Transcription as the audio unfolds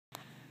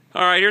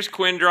Alright, here's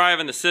Quinn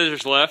driving the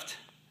scissors lift.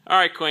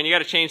 Alright, Quinn, you got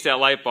to change that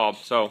light bulb.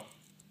 So,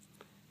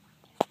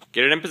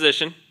 get it in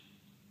position.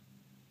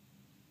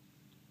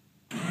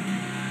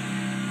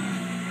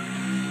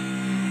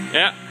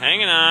 Yep,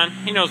 hanging on.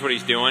 He knows what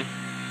he's doing.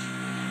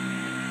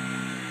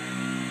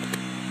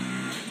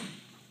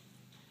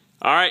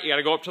 Alright, you got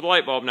to go up to the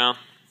light bulb now.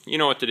 You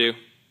know what to do.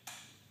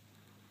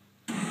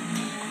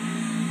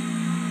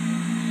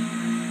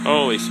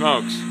 Holy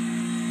smokes.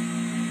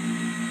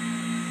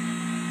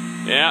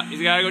 Yeah,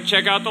 he's got to go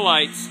check out the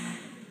lights.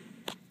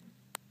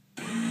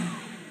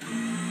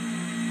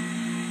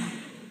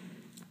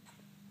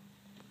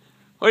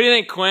 What do you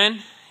think, Quinn?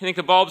 You think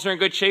the bulbs are in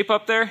good shape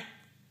up there?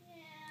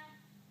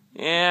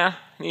 Yeah?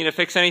 Need to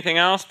fix anything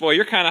else? Boy,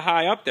 you're kind of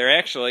high up there,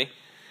 actually.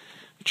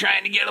 I'm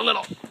trying to get a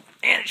little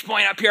vantage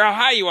point up here, how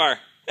high you are.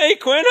 Hey,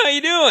 Quinn, how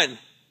you doing?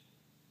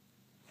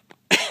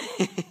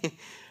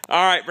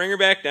 Alright, bring her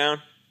back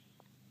down.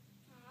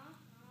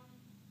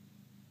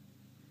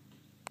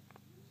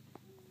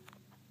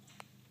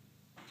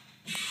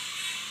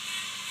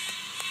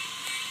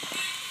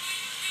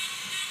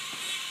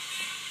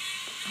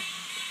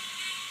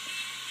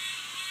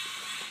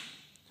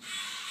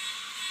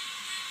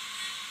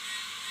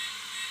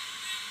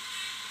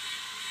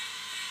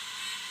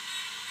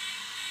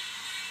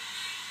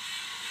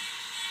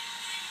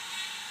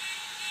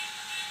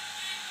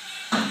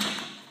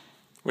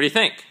 What do you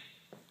think?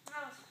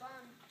 That was fun.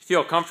 You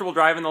feel comfortable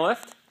driving the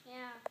lift? Yeah.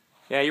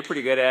 Yeah, you're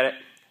pretty good at it.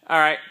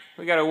 Alright,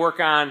 we got to work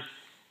on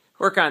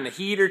the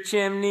heater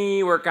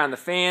chimney, work on the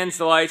fans,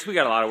 the lights. We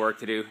got a lot of work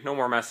to do. No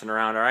more messing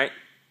around, alright?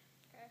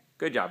 Okay.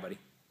 Good job, buddy.